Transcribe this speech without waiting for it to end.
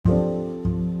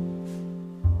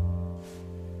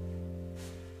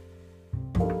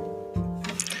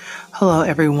Hello,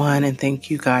 everyone, and thank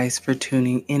you guys for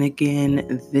tuning in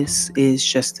again. This is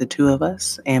just the two of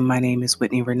us, and my name is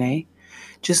Whitney Renee.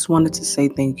 Just wanted to say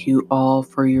thank you all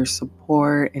for your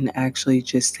support and actually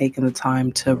just taking the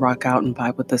time to rock out and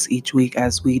vibe with us each week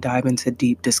as we dive into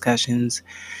deep discussions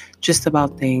just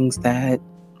about things that,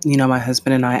 my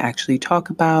husband and I actually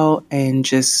talk about and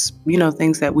just,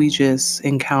 things that we just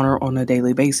encounter on a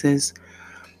daily basis.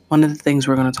 One of the things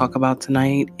we're going to talk about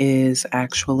tonight is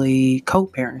actually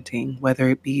co-parenting, whether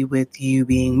it be with you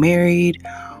being married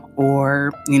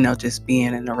or, just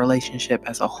being in a relationship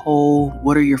as a whole.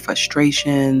 What are your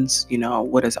frustrations?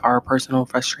 What is our personal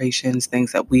frustrations,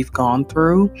 things that we've gone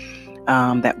through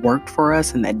that worked for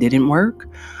us and that didn't work?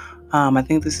 I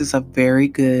think this is a very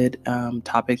good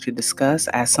topic to discuss,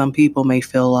 as some people may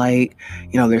feel like,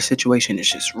 their situation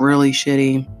is just really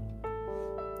shitty.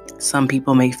 Some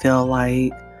people may feel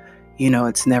like,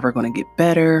 it's never going to get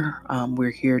better.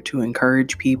 We're here to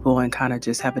encourage people and kind of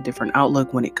just have a different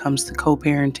outlook when it comes to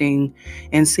co-parenting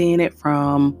and seeing it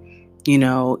from,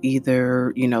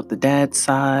 either, the dad's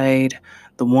side,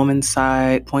 the woman's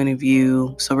side point of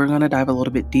view. So we're going to dive a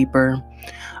little bit deeper.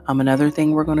 Another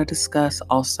thing we're going to discuss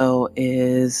also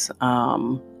is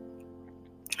I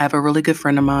have a really good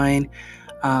friend of mine.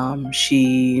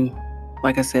 She,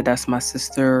 like I said, that's my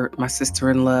sister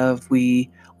in love.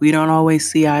 We don't always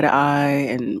see eye to eye,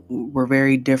 and we're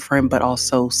very different, but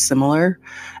also similar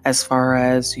as far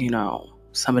as,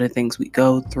 some of the things we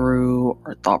go through,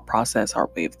 our thought process, our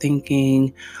way of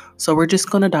thinking. So we're just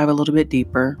going to dive a little bit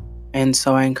deeper. And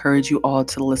so I encourage you all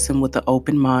to listen with an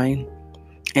open mind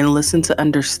and listen to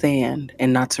understand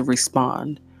and not to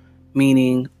respond.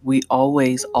 Meaning we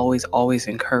always, always, always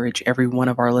encourage every one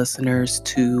of our listeners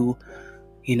to,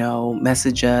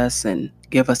 message us and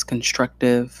give us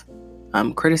constructive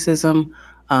criticism.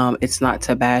 It's not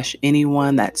to bash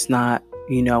anyone. That's not,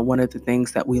 one of the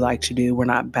things that we like to do. We're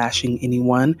not bashing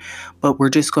anyone, but we're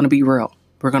just going to be real.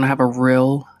 We're going to have a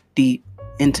real, deep,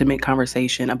 intimate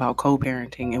conversation about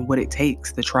co-parenting and what it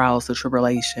takes, the trials, the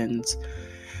tribulations,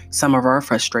 some of our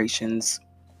frustrations.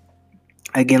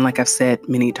 Again, like I've said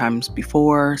many times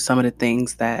before, some of the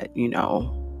things that,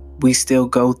 we still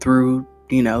go through,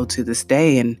 to this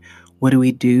day, and what do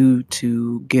we do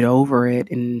to get over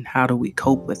it, and how do we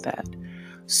cope with that?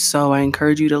 So I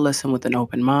encourage you to listen with an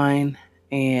open mind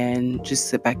and just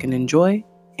sit back and enjoy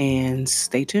and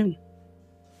stay tuned.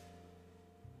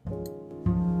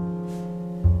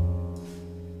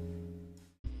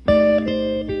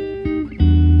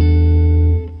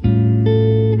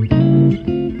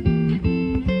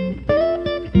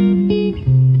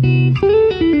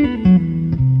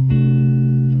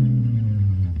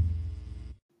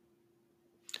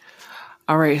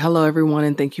 All right. Hello, everyone,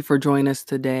 and thank you for joining us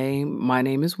today. My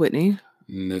name is Whitney.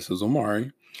 And this is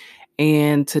Omari.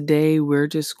 And today we're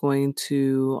just going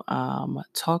to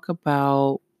talk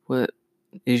about what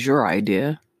is your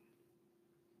idea.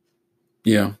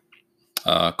 Yeah.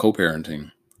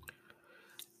 Co-parenting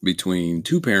between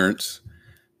two parents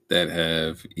that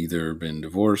have either been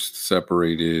divorced,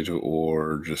 separated,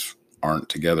 or just aren't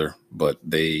together, but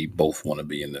they both want to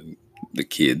be in the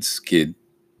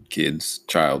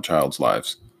child's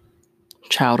lives.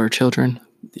 Child or children.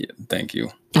 Yeah, thank you.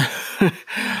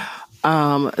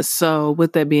 So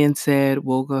with that being said,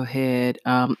 we'll go ahead.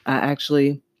 I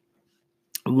actually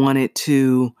wanted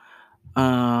to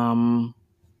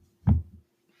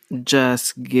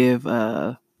just give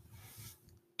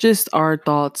just our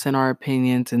thoughts and our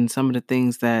opinions and some of the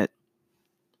things that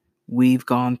we've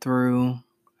gone through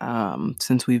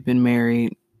since we've been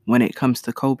married when it comes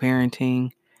to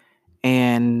co-parenting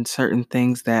and certain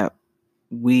things that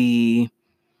we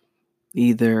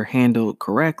either handled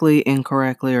correctly,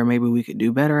 incorrectly, or maybe we could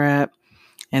do better at.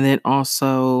 And then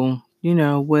also,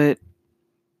 what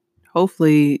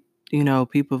hopefully,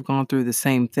 people have gone through the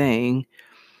same thing.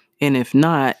 And if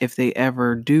not, if they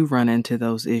ever do run into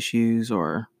those issues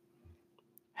or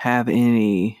have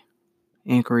any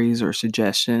inquiries or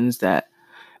suggestions that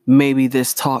maybe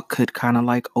this talk could kind of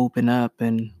like open up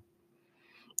and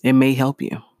it may help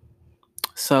you.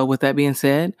 So with that being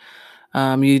said,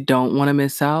 you don't want to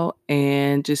miss out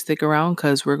and just stick around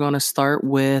because we're going to start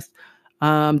with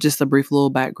just a brief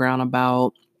little background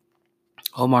about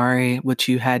Omari, what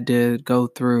you had to go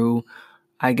through,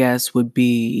 I guess would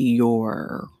be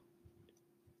your,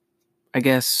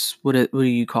 what do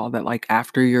you call that? Like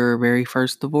after your very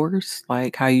first divorce,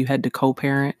 like how you had to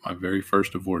co-parent? My very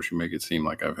first divorce, you make it seem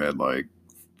like I've had like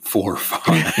 4 or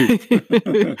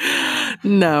 5.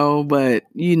 No, but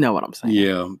you know what I'm saying.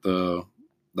 Yeah, the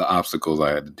obstacles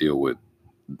I had to deal with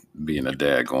being a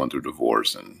dad going through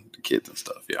divorce and the kids and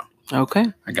stuff. Yeah. Okay.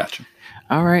 I got you.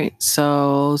 All right.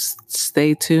 So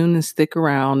stay tuned and stick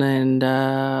around, and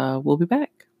we'll be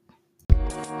back.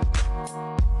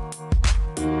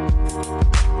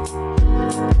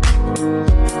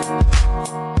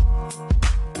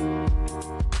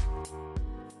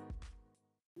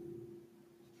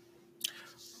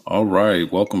 All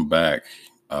right, welcome back.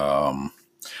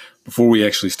 Before we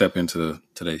actually step into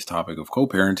today's topic of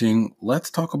co-parenting, let's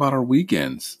talk about our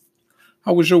weekends.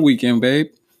 How was your weekend, babe?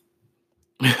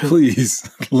 Please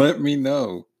let me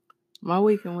know. My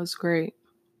weekend was great.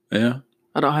 Yeah?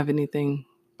 I don't have anything.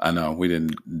 I know, we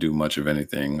didn't do much of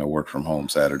anything. I worked from home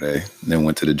Saturday, then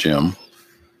went to the gym.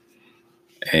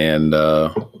 And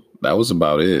that was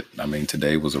about it. I mean,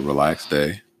 today was a relaxed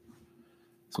day.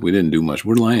 So we didn't do much.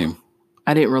 We're lame.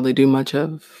 I didn't really do much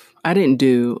of. I didn't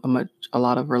do a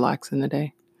lot of relaxing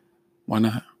today. Why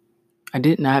not? I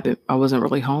didn't have it. I wasn't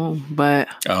really home, but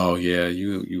oh yeah,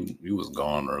 you was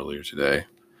gone earlier today.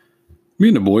 Me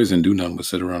and the boys didn't do nothing but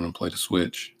sit around and play the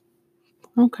Switch.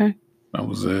 Okay, that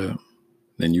was it.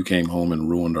 Then you came home and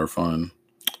ruined our fun.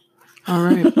 All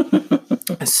right.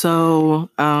 So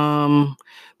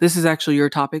this is actually your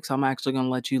topic, so I'm actually going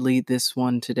to let you lead this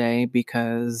one today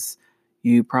because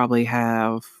you probably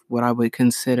have what I would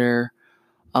consider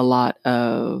a lot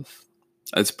of.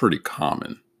 It's pretty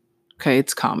common. Okay,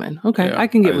 it's common. Okay, yeah, I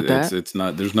can get with that. It's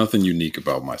not. There's nothing unique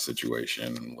about my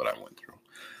situation and what I went through.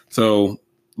 So,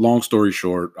 long story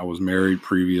short, I was married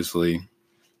previously.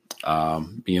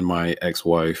 Me and my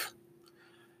ex-wife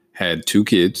had 2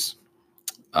 kids.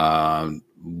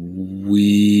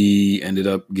 We ended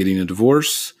up getting a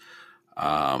divorce.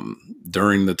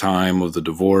 During the time of the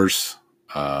divorce,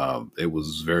 it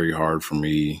was very hard for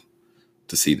me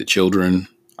to see the children.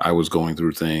 I was going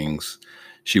through things.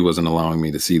 She wasn't allowing me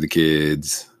to see the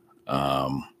kids. At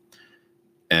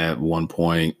one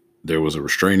point, there was a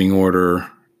restraining order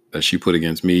that she put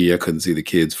against me. I couldn't see the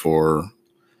kids for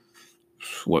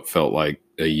what felt like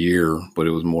a year, but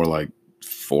it was more like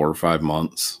 4 or 5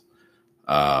 months.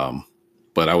 But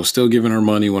I was still giving her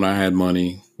money when I had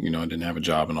money. You know, I didn't have a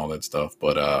job and all that stuff.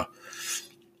 But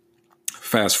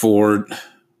fast forward,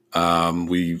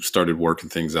 we started working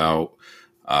things out,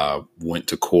 went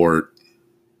to court,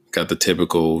 got the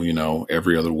typical, you know,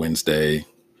 every other Wednesday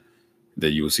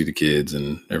that you will see the kids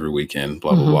and every weekend,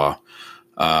 blah, blah,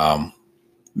 blah.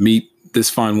 Meet this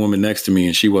fine woman next to me,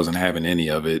 and she wasn't having any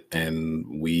of it.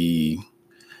 And we,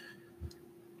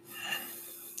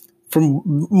 for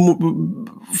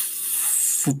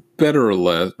better or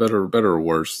less, better or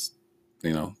worse,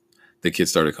 you know, the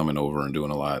kids started coming over and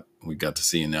doing a lot. We got to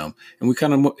seeing them, and we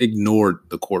kind of ignored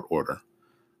the court order.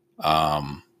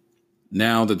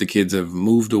 Now that the kids have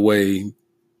moved away,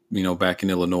 you know, back in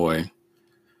Illinois,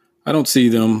 I don't see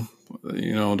them,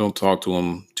 you know, don't talk to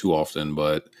them too often.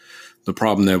 But the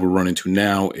problem that we're running to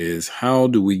now is how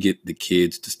do we get the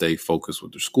kids to stay focused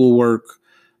with their schoolwork,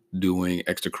 doing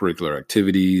extracurricular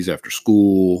activities after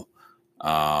school,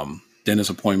 dentist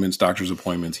appointments, doctor's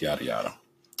appointments, yada, yada.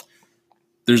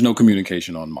 There's no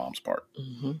communication on mom's part.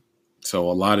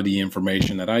 So a lot of the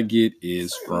information that I get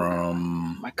is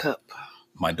from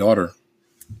my daughter,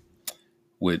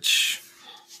 which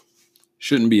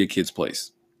shouldn't be a kid's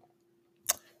place.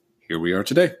 Here we are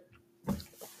today.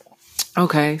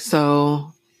 Okay,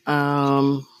 so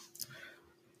I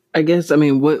guess, I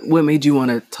mean, what made you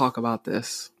want to talk about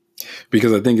this?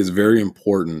 Because I think it's very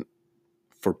important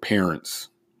for parents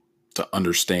to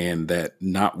understand that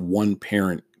not one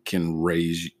parent can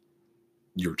raise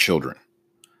your children.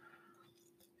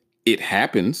 It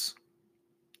happens,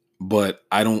 but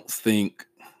I don't think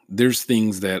there's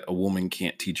things that a woman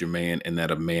can't teach a man and that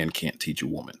a man can't teach a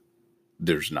woman.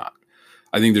 There's not.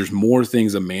 I think there's more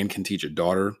things a man can teach a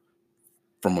daughter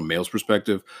from a male's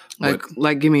perspective. Like,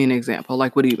 give me an example.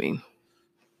 Like, what do you mean?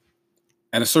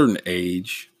 At a certain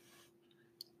age,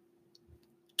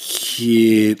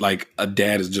 like a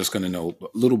dad is just going to know,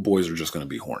 little boys are just going to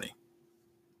be horny.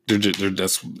 They're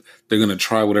going to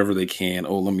try whatever they can.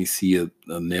 Oh, let me see a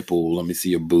nipple. Let me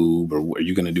see a boob. Or are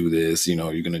you going to do this? You know,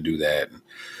 are you going to do that?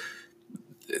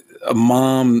 A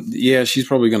mom, yeah, she's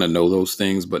probably going to know those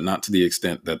things, but not to the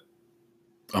extent that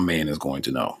a man is going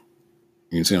to know.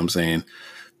 You see what I'm saying?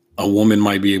 A woman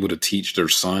might be able to teach their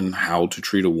son how to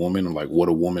treat a woman, or like what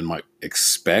a woman might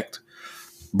expect.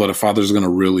 But a father's going to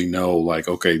really know, like,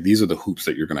 okay, these are the hoops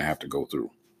that you're going to have to go through.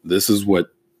 These are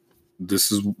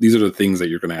the things that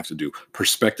you're going to have to do.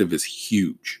 Perspective is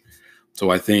huge. So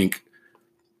I think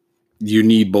you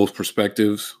need both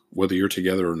perspectives, whether you're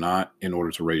together or not, in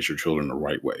order to raise your children the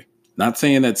right way. Not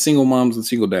saying that single moms and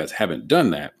single dads haven't done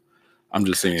that. I'm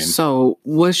just saying. So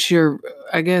what's your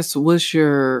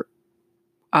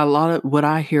a lot of what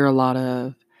I hear a lot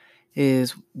of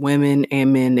is women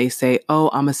and men, they say, "Oh,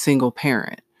 I'm a single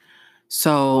parent."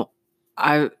 So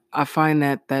I find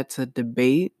that that's a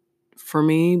debate for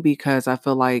me because I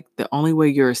feel like the only way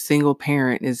you're a single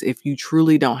parent is if you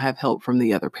truly don't have help from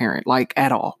the other parent, like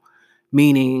at all.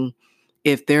 Meaning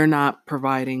if they're not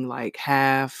providing like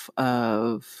half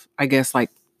of, I guess,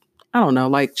 like, I don't know,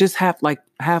 like just half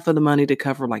of the money to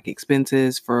cover like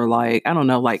expenses for, like, I don't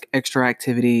know, like extra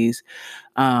activities,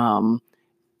 um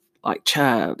like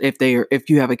child, if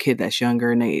you have a kid that's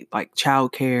younger and they like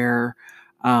childcare,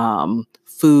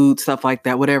 food, stuff like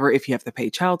that, whatever, if you have to pay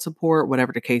child support,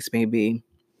 whatever the case may be.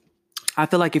 I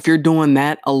feel like if you're doing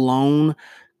that alone,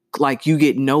 like you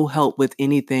get no help with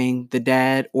anything, the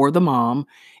dad or the mom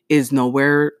is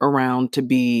nowhere around to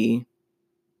be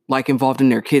like involved in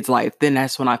their kid's life, then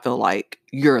that's when I feel like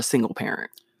you're a single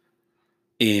parent.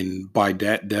 And by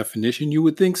that definition, you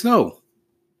would think so.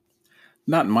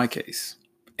 Not in my case.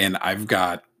 And I've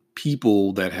got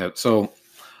people that have. So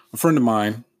a friend of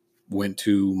mine went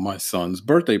to my son's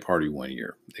birthday party one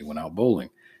year. They went out bowling.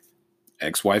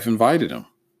 Ex-wife invited him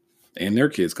and their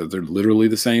kids because they're literally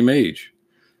the same age.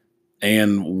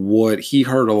 And what he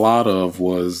heard a lot of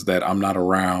was that I'm not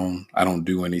around, I don't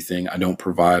do anything, I don't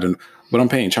provide, but I'm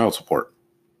paying child support.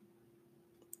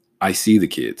 I see the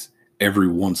kids every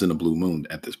once in a blue moon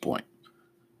at this point.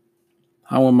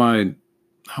 How am I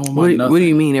nothing? What do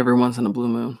you mean every once in a blue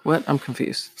moon? What? I'm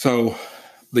confused. So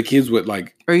the kids would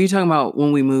like. Are you talking about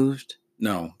when we moved?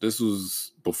 No, this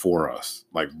was before us.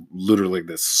 Like literally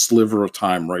this sliver of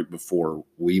time right before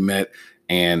we met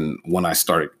and when I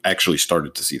actually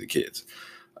started to see the kids.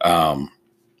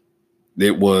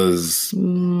 It was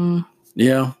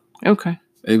yeah. Okay.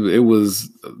 It was,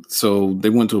 so they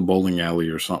went to a bowling alley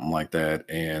or something like that,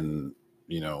 and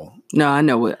No, I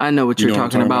know what you're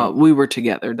talking about. We were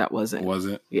together. That wasn't. Was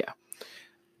it? Yeah.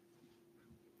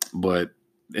 But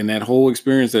in that whole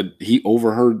experience that he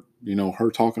overheard,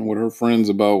 her talking with her friends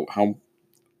about how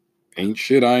ain't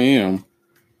shit I am.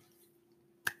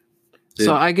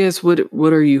 So I guess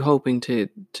what are you hoping to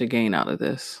gain out of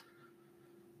this?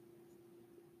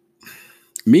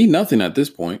 Me, nothing at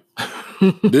this point.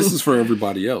 This is for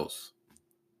everybody else.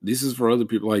 This is for other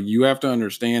people. Like, you have to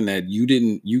understand that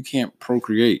you can't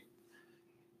procreate.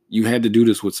 You had to do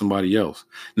this with somebody else.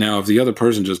 Now, if the other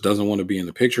person just doesn't want to be in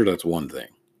the picture, that's one thing.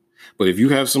 But if you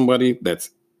have somebody that's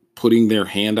putting their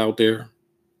hand out there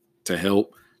to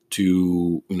help,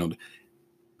 to,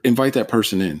 invite that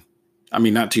person in. I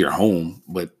mean, not to your home,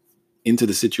 but into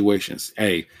the situations.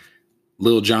 Hey,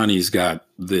 little Johnny's got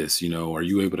this, are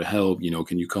you able to help?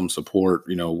 Can you come support,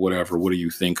 whatever? What do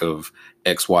you think of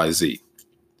XYZ?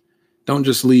 Don't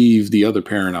just leave the other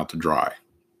parent out to dry.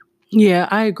 Yeah,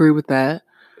 I agree with that.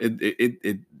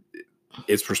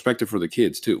 It's perspective for the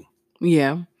kids too.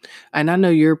 Yeah. And I know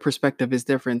your perspective is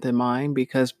different than mine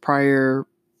because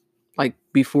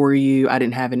before you, I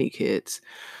didn't have any kids.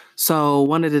 So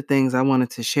one of the things I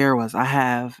wanted to share was I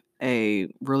have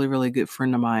a really, really good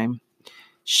friend of mine.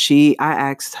 I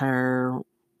asked her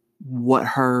what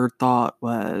her thought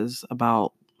was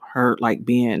about her like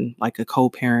being like a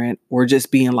co-parent or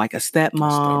just being like a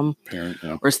stepmom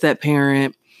or step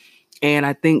parent. And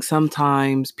I think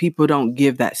sometimes people don't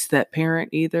give that step parent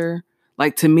either.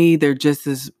 Like, to me, they're just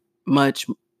as much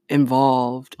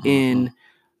involved in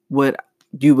what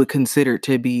you would consider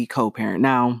to be co-parent.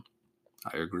 Now,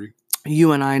 I agree.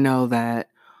 You and I know that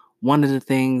one of the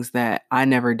things that I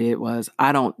never did was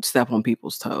I don't step on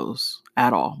people's toes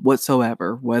at all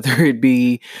whatsoever, whether it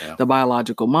be the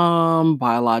biological mom,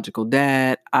 biological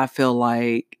dad. I feel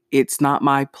like it's not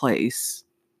my place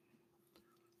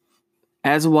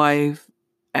as a wife,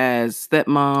 as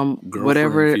stepmom, girlfriend,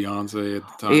 whatever, fiance at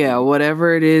the time. Yeah,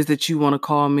 whatever it is that you want to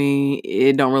call me,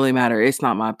 it don't really matter. It's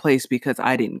not my place because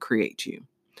I didn't create you.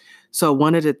 So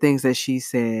one of the things that she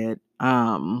said,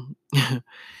 I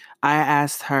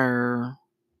asked her,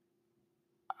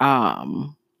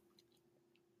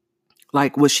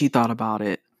 like what she thought about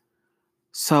it.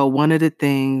 So one of the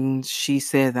things she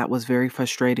said that was very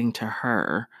frustrating to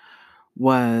her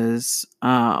was,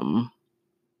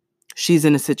 she's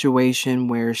in a situation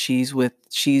where she's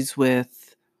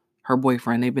with her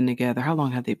boyfriend. They've been together. How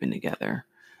long have they been together?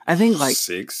 I think like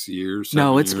 6 years.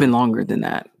 No, it's been longer than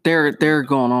that. They're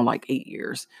going on like 8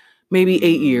 years, maybe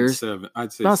 8 years. 7.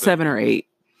 I'd say about 7 or 8.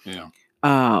 Yeah.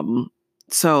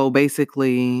 So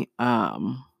basically,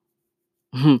 one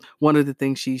of the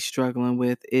things she's struggling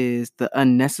with is the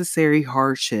unnecessary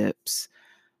hardships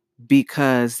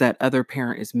because that other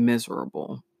parent is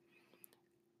miserable.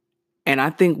 And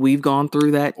I think we've gone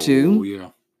through that too. Oh,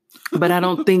 yeah. But I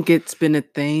don't think it's been a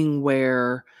thing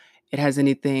where it has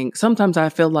anything. Sometimes I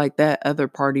feel like that other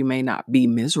party may not be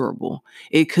miserable.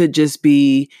 It could just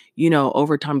be,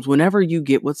 over times, whenever you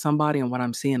get with somebody, and what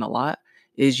I'm seeing a lot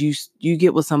is you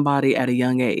get with somebody at a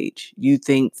young age. You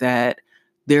think that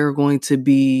they're going to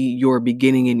be your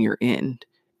beginning and your end.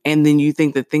 And then you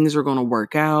think that things are going to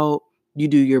work out. You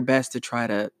do your best to try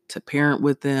to parent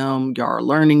with them. Y'all are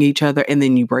learning each other, and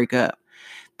then you break up.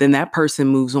 Then that person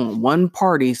moves on. One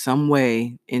party, some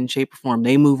way, in shape or form,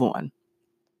 they move on.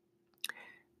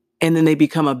 And then they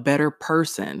become a better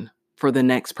person for the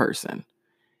next person.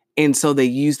 And so they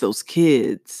use those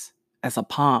kids as a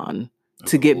pawn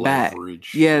to get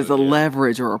leverage, back. Yeah, as a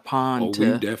leverage or a pawn.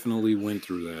 We definitely went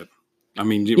through that. I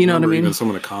mean, you know what I mean? Even some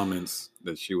of the comments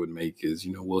that she would make is,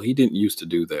 well, he didn't used to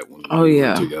do that when we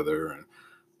were together and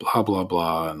blah, blah,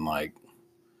 blah. And like,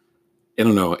 I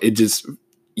don't know. It just,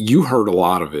 you heard a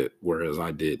lot of it, whereas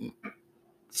I didn't.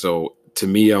 So to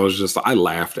me, I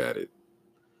laughed at it.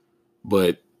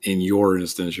 But in your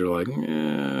instance, you're like,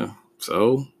 yeah,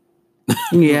 so?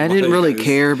 Yeah, I didn't really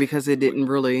care because it didn't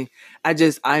really,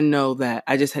 I know that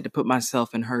I just had to put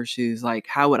myself in her shoes. Like,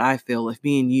 how would I feel if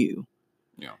me and you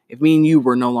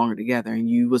were no longer together and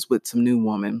you was with some new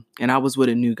woman and I was with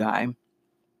a new guy?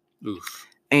 Oof.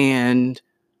 And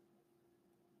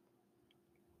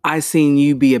I seen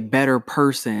you be a better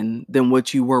person than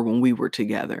what you were when we were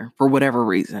together for whatever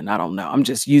reason. I don't know. I'm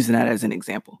just using that as an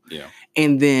example. Yeah.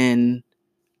 And then,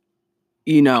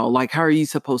 like, how are you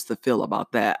supposed to feel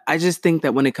about that? I just think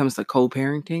that when it comes to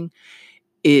co-parenting,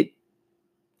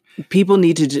 people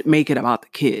need to make it about the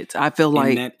kids. I feel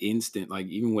like in that instant, like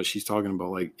even what she's talking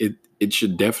about, like it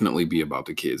should definitely be about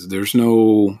the kids.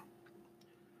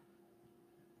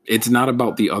 It's not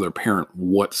about the other parent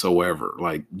whatsoever.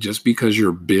 Like, just because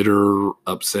you're bitter,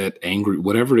 upset, angry,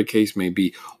 whatever the case may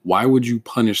be, why would you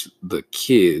punish the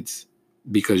kids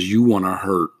because you want to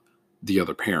hurt the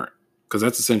other parent? Because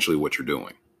that's essentially what you're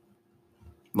doing.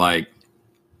 Like,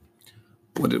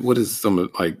 what is some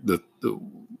of like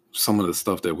some of the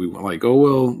stuff that we want? Like, oh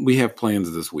well, we have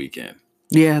plans this weekend.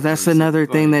 Yeah, that's another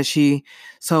thing that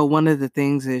so one of the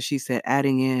things is she said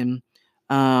adding in,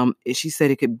 she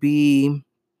said it could be.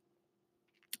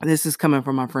 This is coming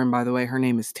from my friend, by the way. Her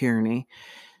name is Tierney.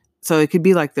 So it could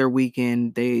be like their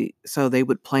weekend. They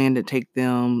would plan to take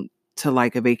them to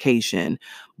like a vacation,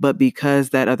 but because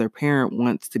that other parent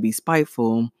wants to be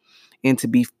spiteful and to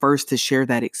be first to share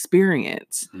that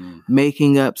experience,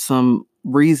 making up some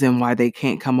reason why they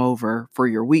can't come over for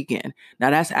your weekend. Now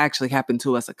that's actually happened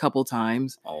to us a couple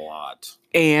times. A lot.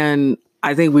 And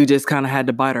I think we just kind of had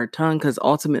to bite our tongue because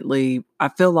ultimately I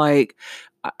feel like,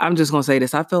 I'm just going to say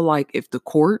this. I feel like if the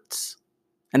courts,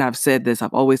 and I've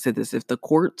always said this, if the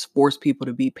courts force people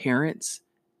to be parents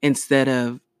instead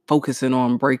of focusing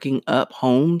on breaking up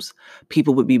homes,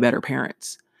 people would be better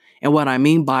parents. And what I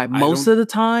mean by most of the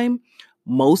time,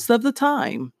 moms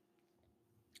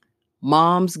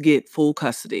get full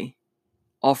custody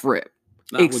off rip.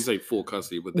 I wouldn't say full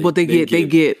custody, but they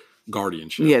get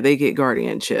guardianship. Yeah, they get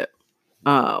guardianship.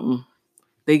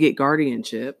 They get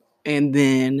guardianship, and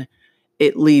then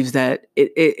it leaves that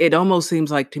it almost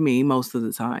seems like to me most of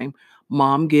the time,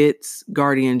 mom gets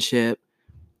guardianship,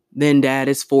 then dad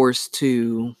is forced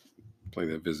to play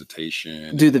that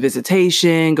visitation, do the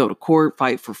visitation, go to court,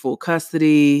 fight for full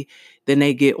custody. Then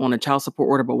they get on a child support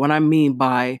order. But what I mean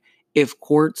by if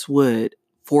courts would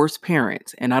force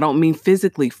parents, and I don't mean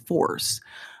physically force,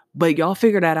 but y'all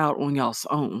figure that out on y'all's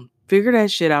own. Figure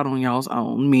that shit out on y'all's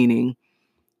own, meaning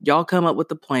y'all come up with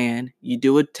the plan, you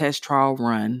do a test trial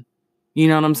run. You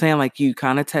know what I'm saying? Like you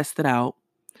kind of test it out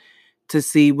to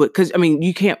see because I mean,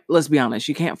 you can't, let's be honest,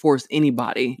 you can't force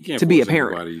anybody to be a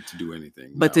parent. Anybody to do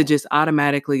anything. But to just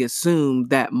automatically assume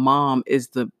that mom is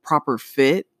the proper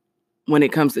fit when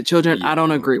it comes to children, I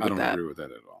don't agree with that. I don't agree with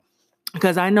that at all.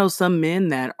 Because I know some men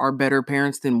that are better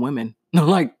parents than women,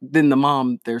 like than the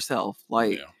mom theirself.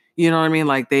 Like, you know what I mean?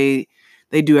 Like they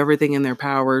do everything in their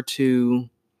power to,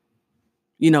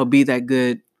 be that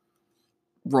good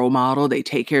role model. They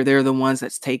take care. They're the ones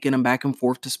that's taking them back and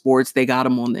forth to sports. They got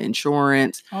them on the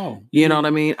insurance. Oh, you know what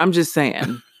I mean? I'm just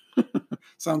saying.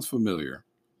 Sounds familiar.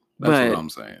 That's what I'm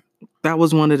saying. That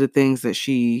was one of the things that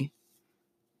she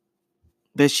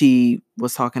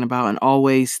was talking about, and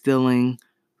always stealing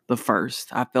the first.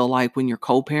 I feel like when you're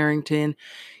co-parenting,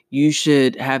 you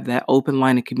should have that open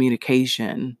line of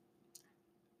communication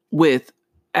with,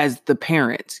 as the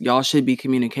parents, y'all should be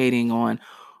communicating on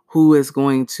who is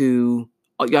going to,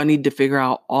 y'all need to figure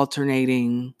out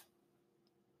alternating,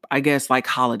 I guess, like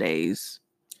holidays,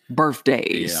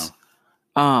 birthdays,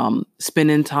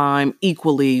 spending time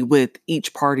equally with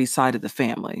each party's side of the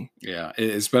family. Yeah,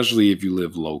 especially if you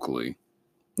live locally.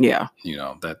 Yeah.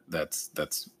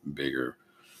 That's bigger.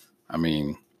 I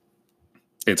mean,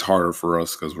 it's harder for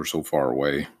us because we're so far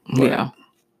away. But,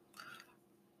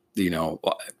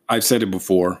 I've said it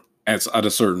before. At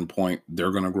a certain point,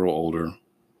 they're going to grow older.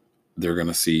 They're going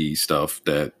to see stuff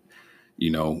that,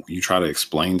 you try to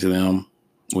explain to them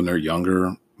when they're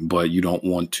younger, but you don't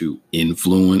want to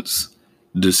influence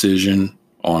decision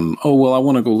on, oh, well, I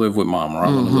want to go live with mom or I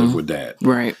want to live with dad.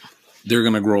 Right. They're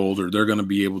going to grow older. They're going to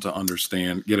be able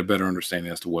to get a better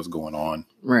understanding as to what's going on.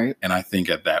 Right. And I think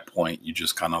at that point, you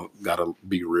just kind of got to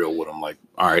be real with them. Like,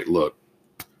 all right, look,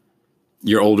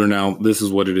 you're older now. This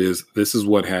is what it is. This is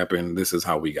what happened. This is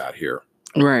how we got here.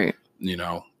 Right.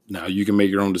 Now you can make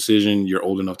your own decision. You're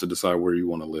old enough to decide where you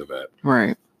want to live at.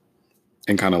 Right.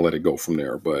 And kind of let it go from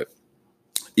there. But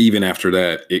even after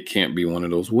that, it can't be one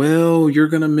of those, well, you're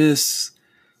going to miss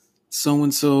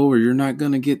so-and-so, or you're not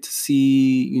going to get to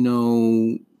see,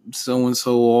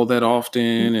 so-and-so all that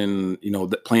often. And,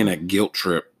 playing that guilt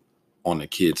trip on the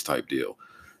kids type deal.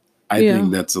 I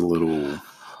think that's a little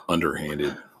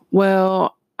underhanded.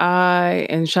 Well,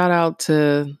 and shout out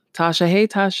to Tasha. Hey,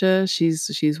 Tasha,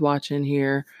 she's watching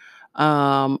here.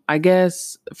 I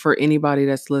guess for anybody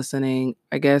that's listening,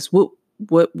 I guess what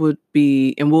would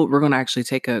be, and we're going to actually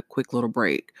take a quick little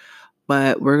break,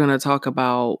 but we're going to talk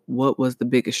about what was the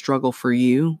biggest struggle for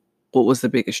you, what was the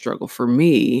biggest struggle for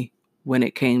me when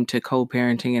it came to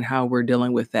co-parenting and how we're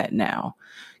dealing with that now,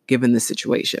 given the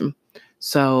situation.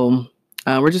 So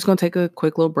we're just going to take a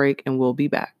quick little break and we'll be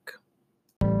back.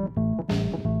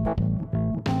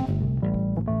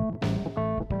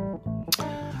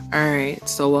 All right,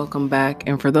 so welcome back.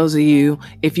 And for those of you,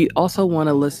 if you also want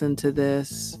to listen to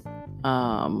this,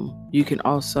 you can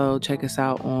also check us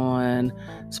out on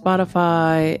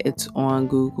Spotify. It's on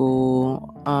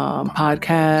Google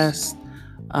Podcasts,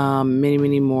 many,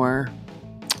 many more.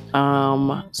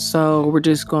 So we're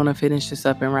just going to finish this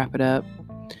up and wrap it up.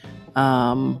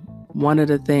 One of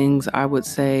the things I would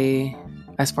say,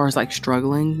 as far as like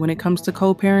struggling when it comes to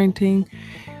co-parenting,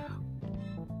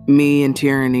 me and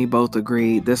Tyranny both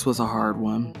agreed this was a hard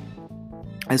one.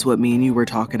 That's what me and you were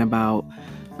talking about.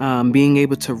 Being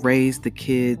able to raise the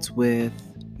kids with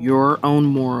your own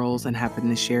morals and having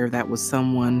to share that with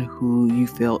someone who you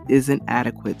feel isn't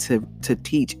adequate to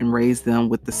teach and raise them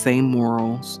with the same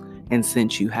morals and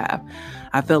sense you have.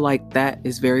 I feel like that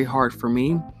is very hard for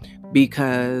me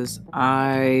because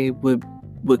I would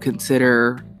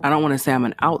consider, I don't want to say I'm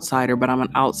an outsider, but I'm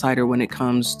an outsider when it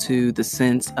comes to the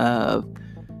sense of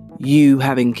you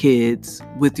having kids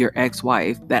with your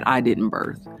ex-wife that I didn't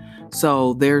birth.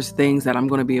 So there's things that I'm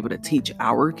going to be able to teach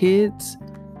our kids.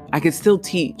 I could still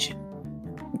teach,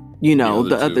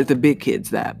 the big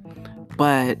kids that,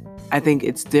 but I think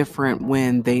it's different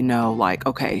when they know, like,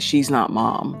 okay, she's not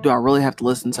mom. Do I really have to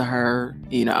listen to her?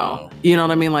 You know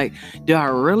what I mean? Like, do I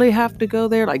really have to go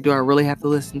there? Like, do I really have to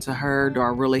listen to her? I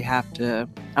don't really have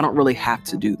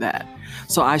to do that.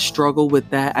 So I struggle with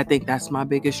that. I think that's my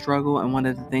biggest struggle. And one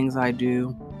of the things I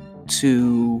do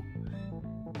to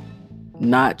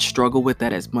not struggle with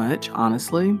that as much,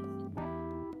 honestly,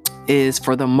 is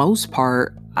for the most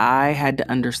part, I had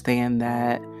to understand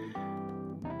that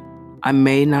I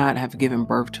may not have given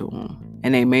birth to them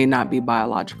and they may not be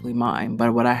biologically mine.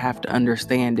 But what I have to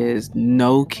understand is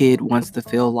no kid wants to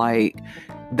feel like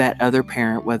that other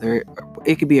parent, whether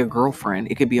it could be a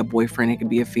girlfriend, it could be a boyfriend, it could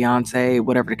be a fiance,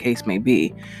 whatever the case may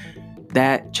be.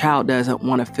 That child doesn't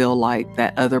want to feel like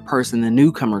that other person, the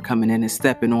newcomer coming in, is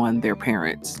stepping on their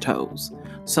parents' toes.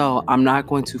 So I'm not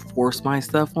going to force my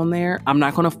stuff on there. I'm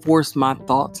not going to force my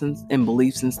thoughts and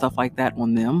beliefs and stuff like that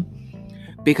on them.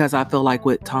 Because I feel like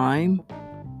with time,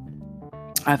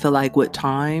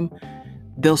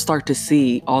 they'll start to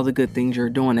see all the good things you're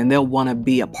doing and they'll want to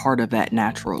be a part of that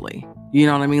naturally. You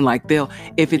know what I mean? Like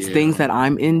if it's things that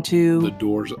I'm into. The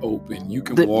door's open. You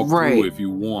can walk through if you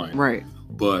want. Right.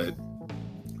 But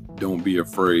don't be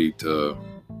afraid to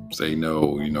say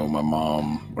no. My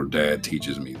mom or dad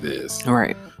teaches me this.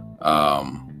 Right.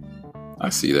 I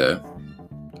see that.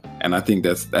 And I think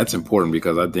that's important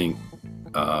because I think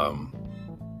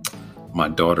my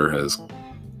daughter has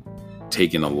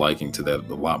taken a liking to that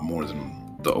a lot more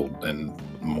than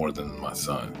more than my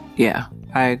son. Yeah,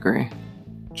 I agree.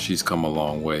 She's come a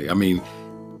long way. I mean,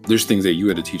 there's things that you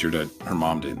had to teach her that her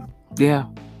mom didn't. Yeah,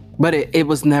 but it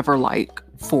was never like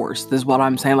forced, is what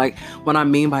I'm saying. Like, what I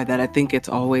mean by that, I think it's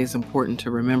always important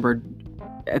to remember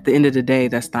at the end of the day,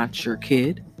 that's not your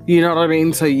kid. You know what I mean?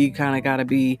 Yeah. So you kind of got to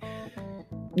be,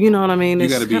 you know what I mean? You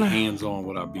got to be hands-on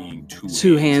without being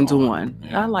too hands-on.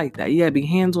 Yeah. I like that. You got to be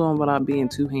hands-on without being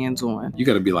too hands-on. You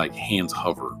got to be like hands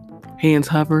hover. Hands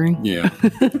hovering. Yeah.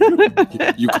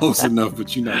 You close enough,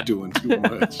 but you're not doing too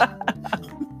much.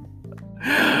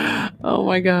 Oh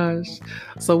my gosh.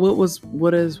 So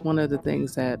what is one of the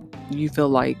things that you feel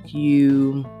like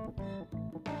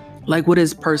what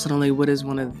is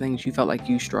one of the things you felt like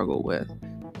you struggled with?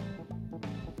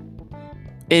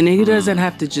 And it doesn't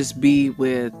have to just be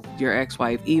with your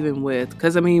ex-wife, even with,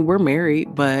 because I mean, we're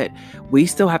married, but we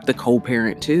still have to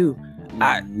co-parent too.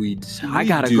 I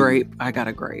got a grape. I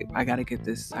gotta get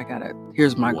this.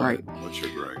 Here's my gripe. What's your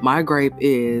gripe? My gripe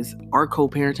is our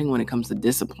co-parenting when it comes to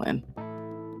discipline.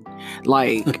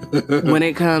 Like when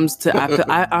it comes to,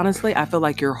 I feel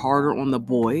like you're harder on the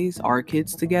boys, our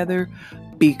kids together,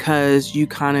 because you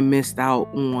kind of missed out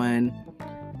on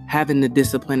having the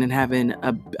discipline and having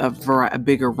a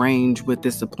bigger range with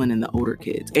discipline in the older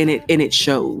kids, and it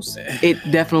shows. It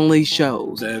definitely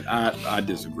shows. That I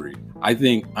disagree. I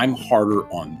think I'm harder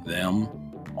on them,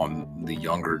 on the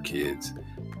younger kids,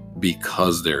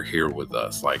 because they're here with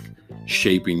us, like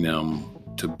shaping them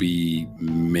to be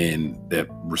men that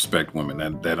respect women,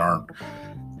 that aren't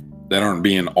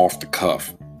being off the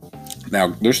cuff.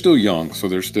 Now they're still young, so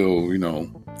they're still,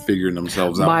 figuring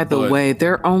themselves out. By the way,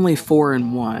 they're only 4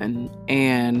 and 1,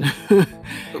 and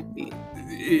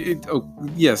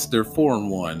yes, they're 4 and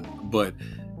 1, but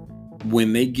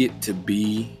when they get to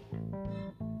be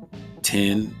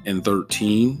 10 and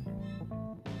 13,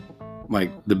 like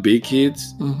the big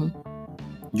kids,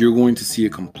 you're going to see a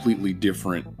completely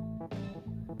different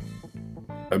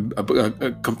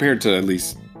compared to at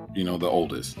least the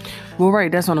oldest. Well,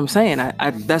 right, that's what I'm saying.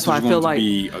 That's why I feel like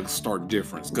be a stark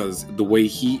difference, because the way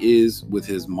he is with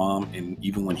his mom, and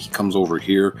even when he comes over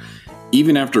here,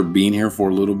 even after being here for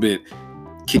a little bit,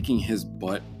 kicking his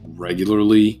butt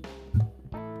regularly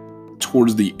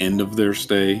towards the end of their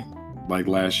stay, like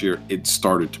last year, it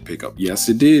started to pick up. Yes,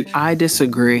 it did. I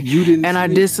disagree. You didn't, and I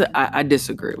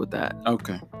disagree with that.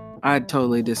 Okay, I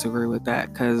totally disagree with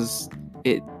that, because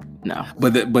no.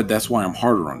 But that's why I'm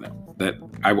harder on them.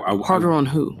 Harder on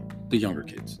who? The younger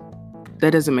kids. That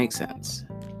doesn't make sense.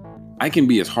 I can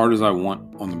be as hard as I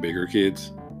want on the bigger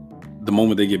kids. The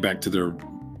moment they get back to their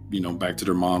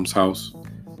mom's house,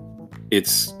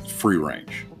 it's free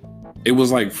range. It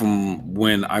was like from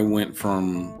when I went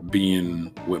from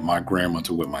being with my grandma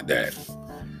to with my dad.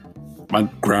 My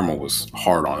grandma was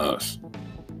hard on us.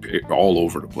 All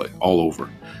over the place. All over.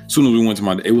 As soon as we went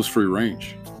to it was free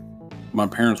range. My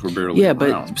parents were barely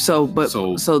around. So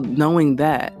knowing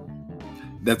that,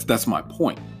 that's my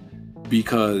point,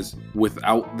 because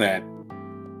without that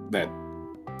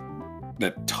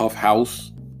tough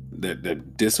house,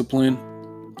 that discipline,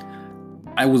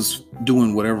 I was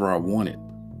doing whatever I wanted.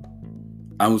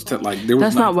 I was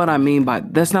That's not what I mean by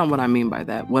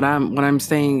that. What I'm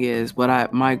saying is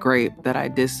my gripe that I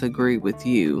disagree with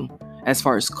you as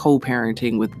far as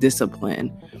co-parenting with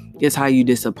discipline is how you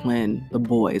discipline the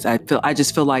boys. I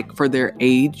just feel like for their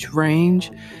age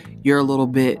range, you're a little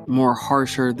bit more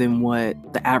harsher than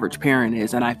what the average parent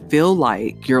is. And I feel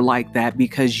like you're like that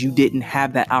because you didn't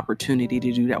have that opportunity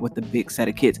to do that with the big set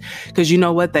of kids. Because you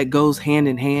know what? That goes hand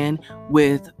in hand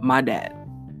with my dad.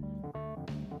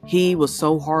 He was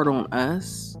so hard on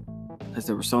us because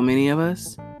there were so many of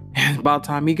us. And about the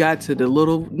time he got to the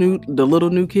little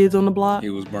new kids on the block, he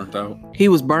was burnt out. He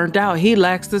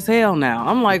laxed as hell now.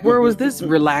 I'm like, where was this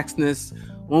relaxedness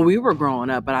when we were growing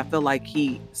up? But I feel like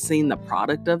he seen the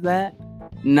product of that.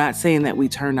 Not saying that we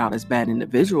turned out as bad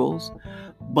individuals,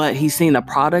 but he's seen the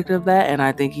product of that. And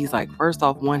I think he's like, first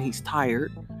off, 1, he's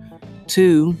tired.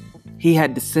 2, he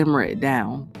had to simmer it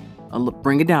down.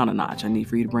 Bring it down a notch. I need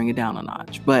for you to bring it down a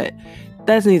notch. But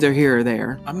that's neither here or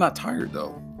there. I'm not tired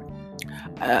though.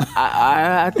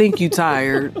 I think you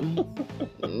tired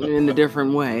in a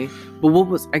different way. But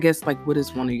what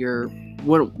is one of your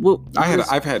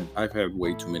I've had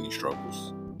way too many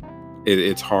struggles.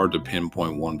 It's hard to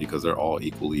pinpoint one because they're all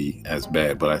equally as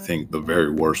bad. But I think the very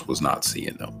worst was not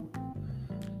seeing them.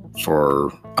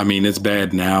 It's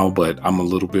bad now, but I'm a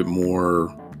little bit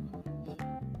more.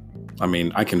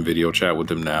 I can video chat with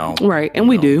them now. Right, and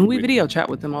we do. We video chat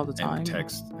with them all the time. And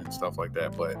text and stuff like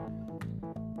that. But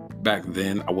back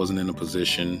then, I wasn't in a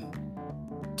position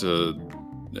to,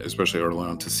 especially early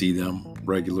on, to see them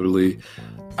regularly.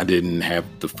 I didn't have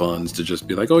the funds to just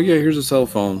be like, oh yeah, here's a cell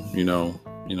phone, here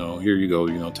you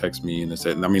go, text me and that.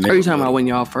 Are you talking about when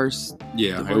y'all first?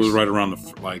 Yeah, it was right around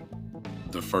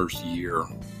the first year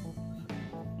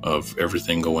of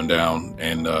everything going down,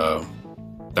 and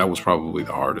that was probably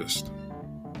the hardest.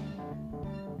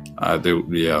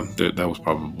 That was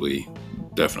probably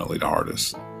definitely the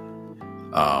hardest.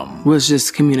 Was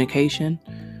just communication,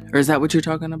 or is that what you're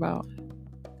talking about?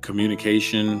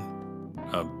 Communication,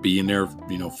 being there,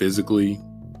 physically,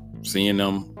 seeing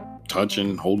them,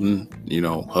 touching, holding,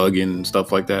 hugging,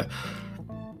 stuff like that.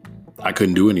 I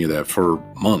couldn't do any of that for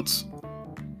months.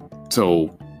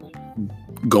 So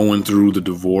going through the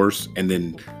divorce and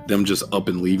then them just up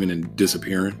and leaving and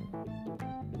disappearing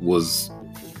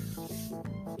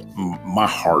my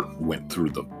heart went through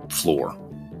the floor.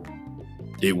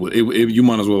 You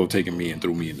might as well have taken me and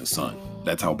threw me in the sun.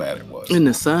 That's how bad it was. In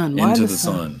the sun? Why into the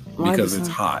sun? Because it's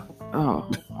hot. Oh,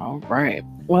 all right.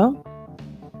 Well,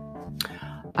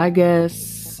 I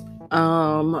guess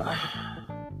one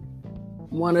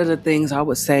of the things I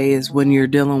would say is when you're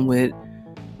dealing with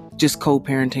just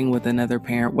co-parenting with another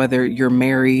parent, whether you're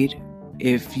married,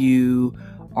 if you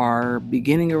are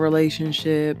beginning a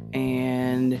relationship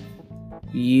and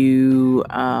you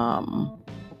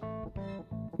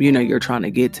you're trying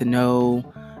to get to know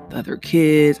the other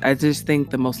kids, I just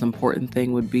think the most important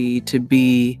thing would be to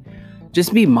be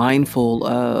mindful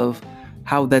of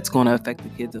how that's going to affect the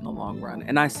kids in the long run.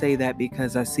 And I say that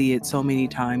because I see it so many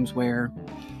times where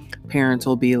parents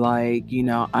will be like,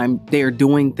 they're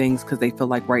doing things because they feel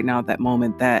like right now at that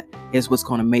moment that is what's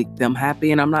going to make them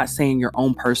happy. And I'm not saying your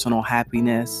own personal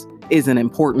happiness isn't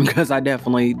important, because I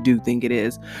definitely do think it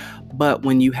is. But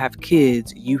when you have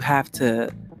kids, you have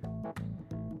to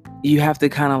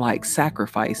kind of like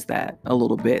sacrifice that a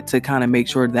little bit to kind of make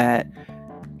sure that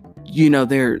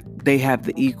they have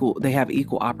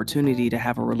equal opportunity to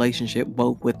have a relationship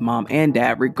both with mom and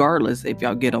dad, regardless if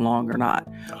y'all get along or not.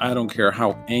 I don't care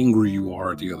how angry you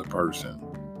are at the other person.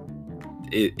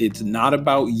 It's not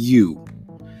about you.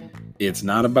 It's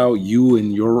not about you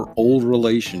and your old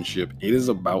relationship. It is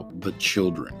about the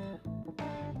children.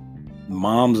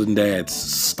 Moms and dads,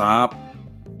 stop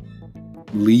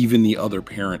leaving the other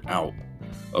parent out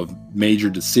of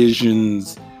major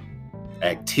decisions,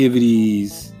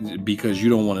 activities, because you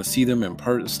don't want to see them in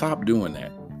person. Stop doing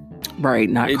that. Right,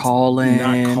 not calling,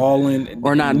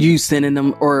 or not you sending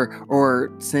them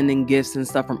or sending gifts and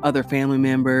stuff from other family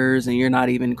members, and you're not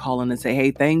even calling and say,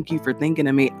 "Hey, thank you for thinking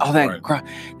of me." Oh,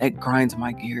 that grinds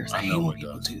my gears. I hate when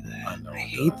people do that. I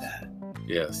hate that.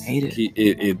 Yes, I hate it.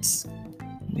 It's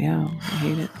I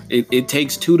hate it. It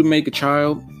takes two to make a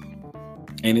child,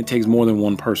 and it takes more than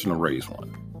one person to raise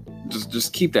one.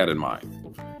 Just keep that in mind.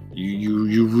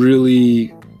 You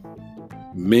really,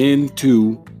 men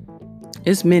too.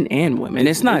 It's men and women.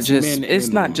 It's not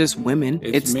just women.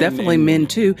 It's definitely men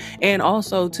too. And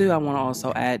also too, I want to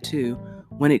also add too,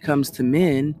 when it comes to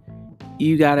men,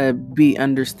 you gotta be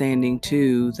understanding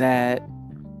too that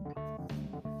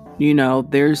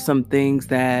there's some things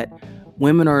that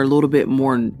women are a little bit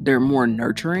more. They're more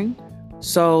nurturing.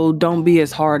 So don't be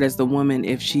as hard as the woman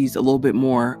if she's a little bit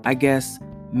more, I guess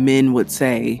men would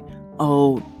say,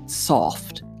 oh,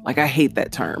 soft. Like, I hate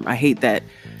that term. I hate that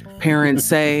parents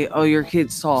say, oh, your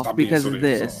kid's soft because of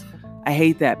this. Soft. I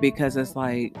hate that because it's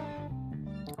like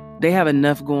they have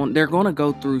enough going. They're going to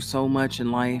go through so much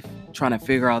in life trying to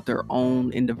figure out their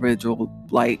own individual,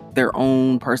 like their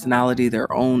own personality,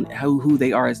 their own who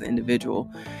they are as an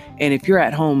individual. And if you're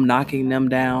at home knocking them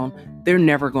down, they're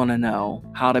never going to know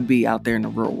how to be out there in the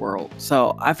real world.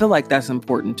 So I feel like that's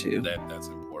important too. That's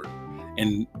important.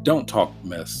 And don't talk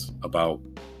mess about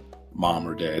mom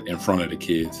or dad in front of the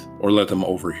kids, or let them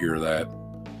overhear that.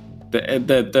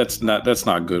 That's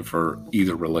not good for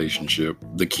either relationship.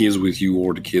 The kids with you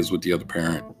or the kids with the other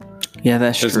parent. Yeah,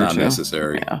 that's true. It's not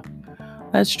necessary. Yeah,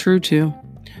 that's true too.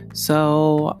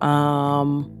 So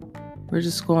we're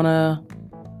just gonna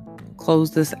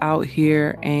close this out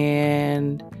here,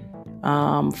 and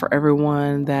for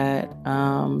everyone that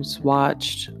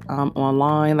watched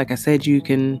online, like I said, you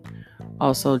can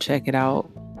also check it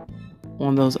out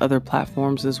on those other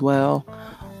platforms as well.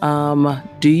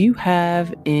 Do you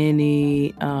have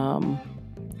any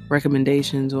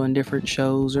recommendations on different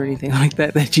shows or anything like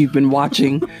that you've been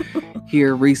watching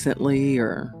here recently,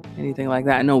 or anything like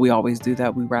that? I know we always do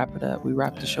that. We wrap it up. We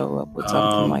wrap the show up with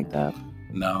something like that.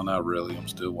 No, not really. I'm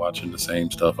still watching the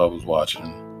same stuff I was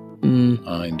watching.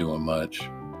 I ain't doing much.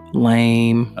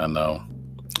 Lame. I know.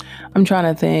 I'm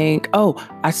trying to think. Oh,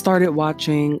 I started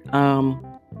watching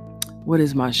what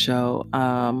is my show?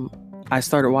 I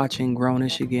started watching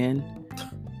Grownish again,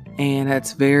 and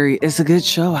it's a good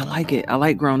show. I like it. I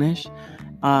like Grownish.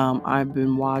 I've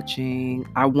been watching,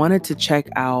 I wanted to check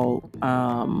out,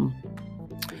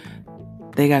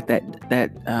 they got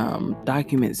that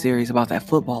document series about that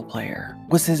football player.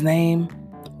 What's his name?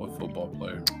 What football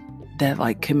player? That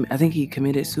I think he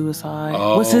committed suicide.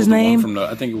 Oh, what's his name?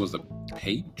 I think it was the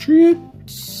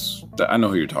Patriots. I know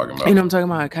who you're talking about. You know what I'm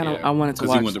talking about? I wanted to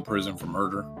watch. Because he went to prison for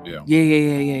murder. Yeah.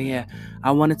 Yeah.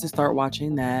 I wanted to start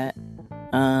watching that.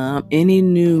 Any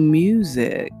new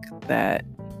music that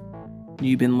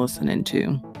you've been listening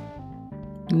to?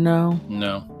 No.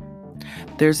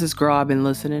 There's this girl I've been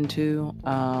listening to.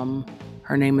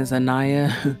 Her name is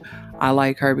Anaya. I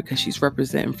like her because she's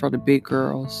representing for the big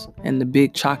girls and the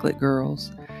big chocolate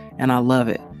girls, and I love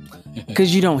it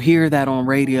because you don't hear that on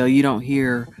radio. You don't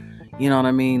hear, you know what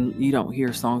I mean? You don't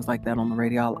hear songs like that on the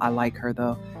radio. I like her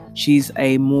though. She's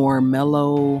a more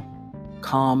mellow,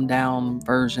 calm down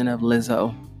version of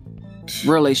Lizzo.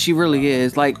 Really, she really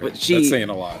is. Like, that's saying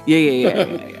a lot. Yeah.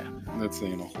 That's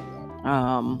saying a whole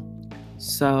lot.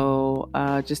 So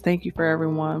just thank you for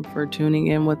everyone for tuning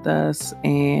in with us.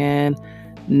 And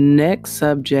next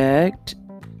subject,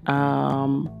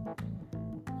 I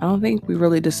don't think we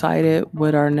really decided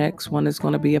what our next one is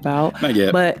going to be about. Not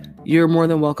yet. But you're more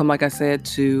than welcome, like I said,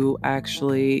 to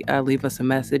actually leave us a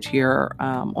message here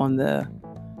on the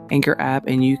Anchor app,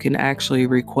 and you can actually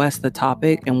request the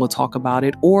topic and we'll talk about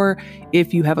it. Or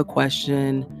if you have a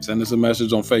question, send us a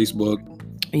message on Facebook.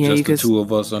 Yeah, just the two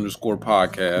of us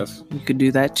 _podcast. You could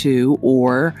do that too,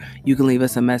 or you can leave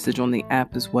us a message on the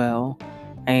app as well,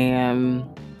 and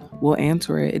we'll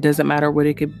answer it. It doesn't matter what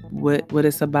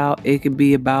it's about. It could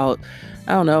be about,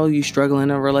 I don't know, you struggling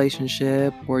in a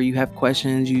relationship, or you have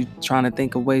questions, you trying to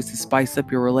think of ways to spice up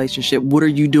your relationship. What are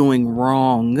you doing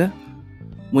wrong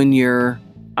when you're?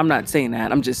 I'm not saying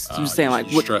that. I'm just saying, like,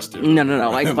 what? No.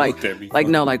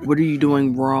 Like, what are you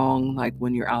doing wrong? Like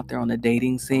when you're out there on the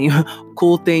dating scene.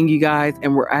 Cool thing, you guys,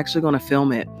 and we're actually going to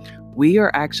film it. We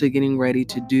are actually getting ready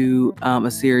to do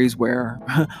a series where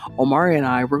Omari and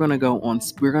I, we're going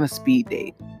to speed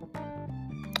date.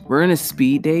 We're going to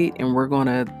speed date, and we're going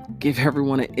to give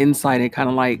everyone an insight and kind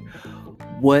of like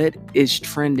what is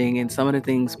trending and some of the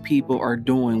things people are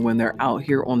doing when they're out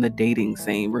here on the dating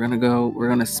scene. We're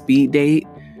going to speed date.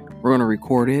 We're going to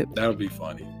record it. That'll be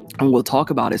funny. And we'll talk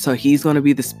about it. So he's going to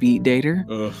be the speed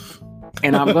dater.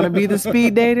 And I'm going to be the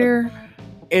speed dater.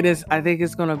 I think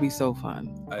it's going to be so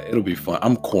fun. It'll be fun.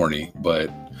 I'm corny,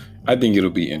 but I think it'll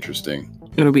be interesting.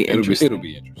 It'll be interesting. It'll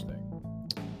be interesting.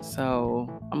 So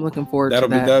I'm looking forward to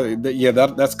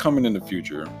that. That's coming in the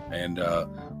future. And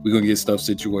we're going to get stuff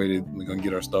situated. We're going to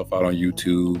get our stuff out on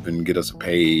YouTube and get us a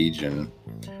page and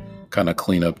kind of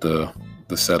clean up the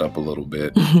setup a little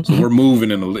bit. So we're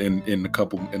moving in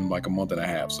like a month and a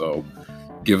half. So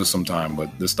give us some time, but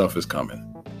this stuff is coming.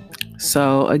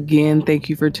 So again, thank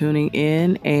you for tuning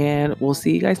in, and we'll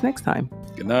see you guys next time.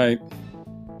 Good night.